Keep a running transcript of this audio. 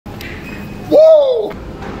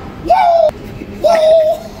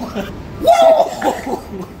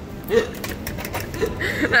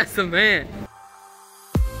That's the man.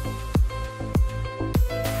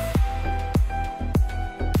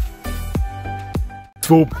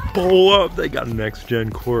 So pull up, they got a next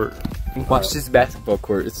gen court. Watch this basketball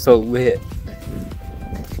court, it's so lit.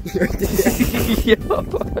 Yo.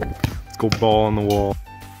 Let's go ball on the wall.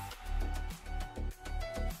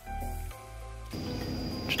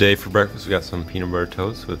 Today for breakfast we got some peanut butter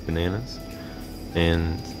toast with bananas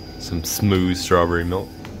and some smooth strawberry milk.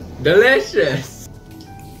 Delicious.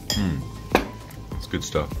 It's good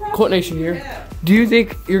stuff. Court Nation here. Do you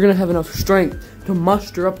think you're gonna have enough strength to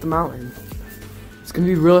muster up the mountain? It's gonna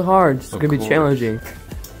be really hard. It's gonna be challenging.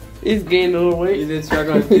 He's gained a little weight. He's been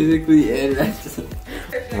struggling physically and mentally.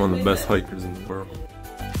 One of the best hikers in the world.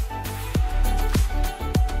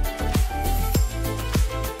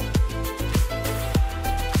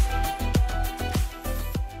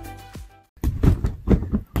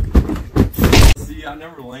 See, I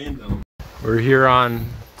never landed them. We're here on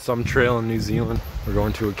some trail in New Zealand. We're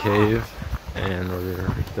going to a cave, and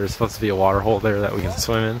there's supposed to be a water hole there that we can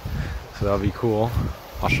swim in. So that'll be cool.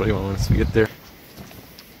 I'll show you once we get there.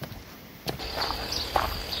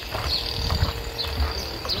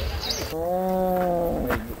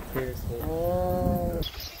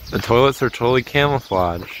 The toilets are totally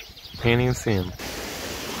camouflaged. You can't even see them.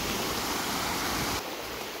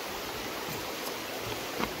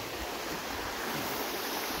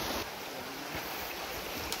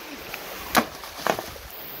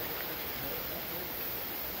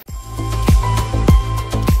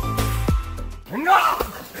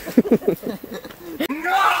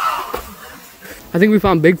 I think we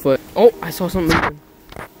found Bigfoot. Oh, I saw something moving.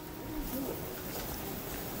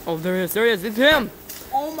 Oh, there he is. There he is. It's him.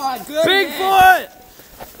 Oh my goodness! Bigfoot!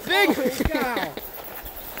 Big cow!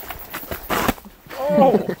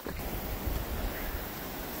 Oh!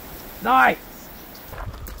 Nice!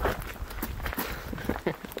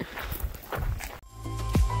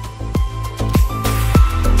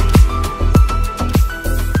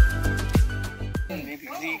 Maybe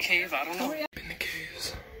the cave, I don't know. In the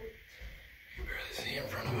caves. You can barely see in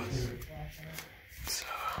front of us. It's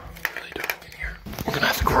really dark in here. We're gonna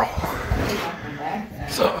have to crawl.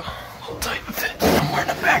 It's a little tight fit. I'm wearing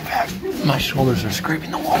a backpack. My shoulders are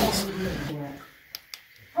scraping the walls.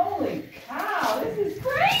 Holy cow, this is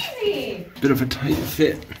crazy! Bit of a tight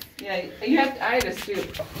fit. Yeah, I had to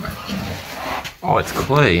stoop. Oh, it's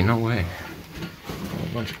clay. No way.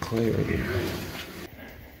 A bunch of clay right here.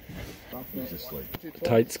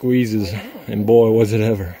 Tight squeezes, and boy was it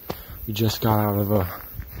ever. We just got out of a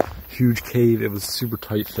huge cave. It was super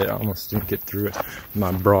tight fit. I almost didn't get through it with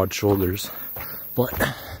my broad shoulders, but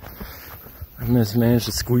I managed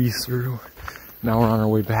to squeeze through. Now we're on our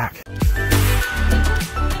way back.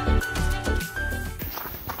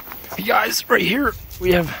 Hey guys, right here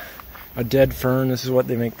we have a dead fern. This is what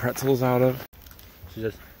they make pretzels out of.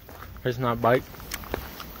 It's not bite.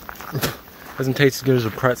 Doesn't taste as good as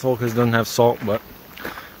a pretzel because it doesn't have salt, but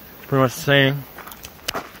pretty much the same.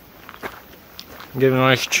 Give it a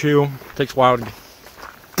nice chew. Takes a while to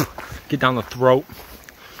get down the throat.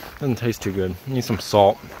 Doesn't taste too good. Need some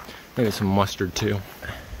salt. Maybe some mustard too.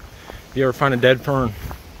 If you ever find a dead fern,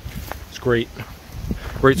 it's great.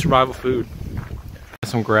 Great survival food.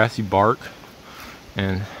 Some grassy bark,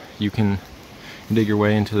 and you can dig your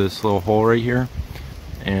way into this little hole right here,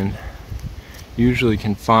 and usually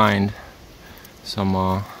can find some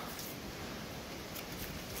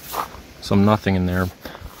nothing in there,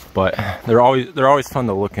 but they're always fun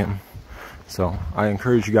to look in. So I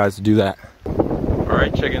encourage you guys to do that. All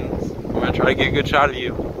right, chickens, I'm gonna try to get a good shot of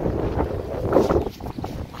you.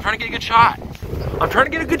 I'm trying to get a good shot. I'm trying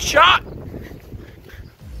to get a good shot.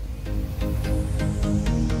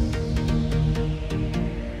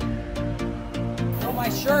 Oh, my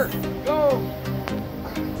shirt! Go!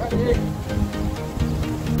 Right here.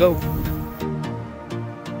 Go.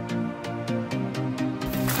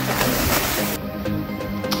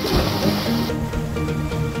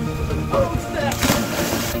 Oh, snap!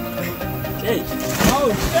 Hey.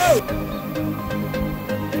 Oh, no!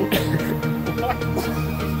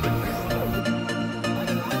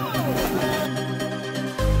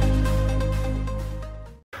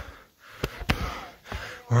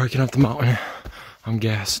 We're hiking up the mountain. I'm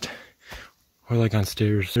gassed. We're like on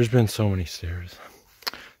stairs. There's been so many stairs.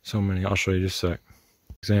 So many. I'll show you just a sec.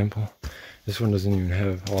 Example. This one doesn't even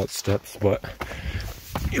have a lot of steps, but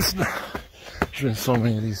there's been so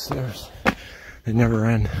many of these stairs. They never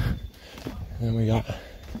end. And then we got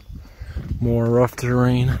more rough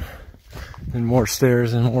terrain, and more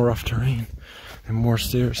stairs, and more rough terrain, and more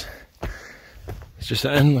stairs. It's just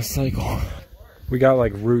an endless cycle. We got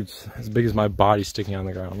like roots as big as my body sticking on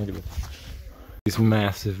the ground. Look at it. These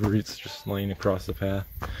massive roots just laying across the path.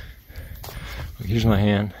 Look, here's my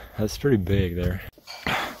hand. That's pretty big there.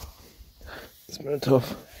 It's been a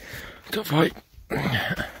tough hike.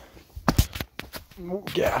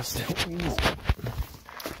 Gassed.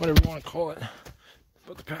 Whatever you want to call it.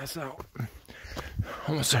 About to pass out.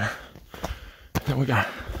 Almost there. Then we got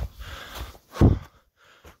a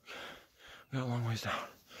long ways down.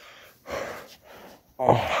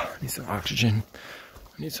 Oh, I need some oxygen.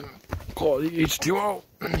 I need some quality H2O.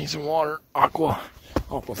 I need some water.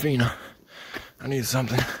 Aquafina. I need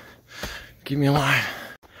something to keep me alive.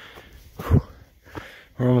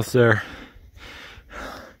 We're almost there.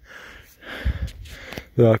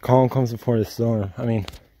 The calm comes before the storm. I mean,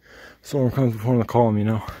 storm comes before the calm, you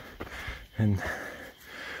know. And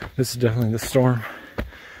this is definitely the storm.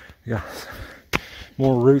 We got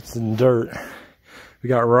more roots than dirt. We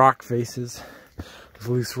got rock faces with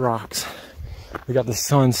loose rocks. We got the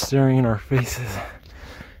sun staring in our faces.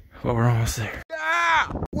 But we're almost there. Yeah!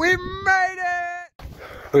 We made it!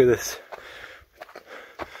 Look at this.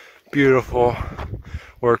 Beautiful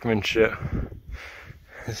workmanship.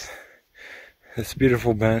 This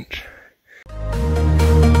beautiful bench.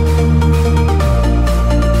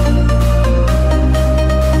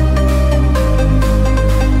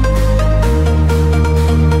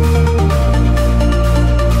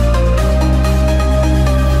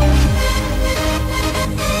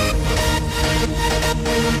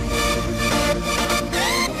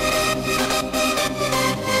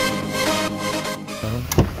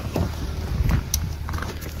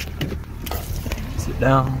 Sit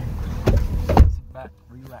down, sit back,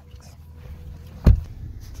 relax.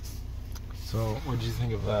 So, what did you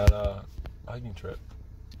think of that hiking trip?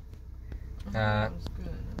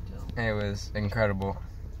 It was incredible.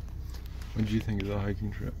 What did you think of the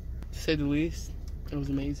hiking trip? To say the least, it was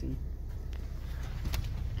amazing.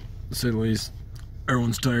 To say the least,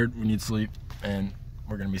 everyone's tired, we need sleep, and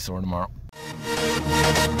we're gonna be sore tomorrow.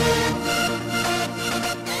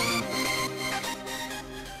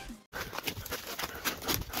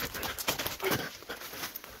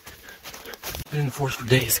 Been in the forest for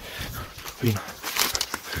days. We're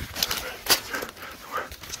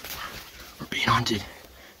being hunted.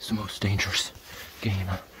 It's the most dangerous game.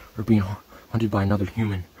 We're being hunted by another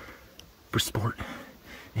human for sport,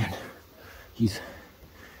 and he's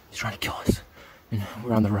trying to kill us. And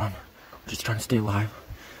we're on the run. We're just trying to stay alive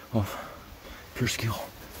off pure skill.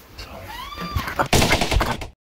 So.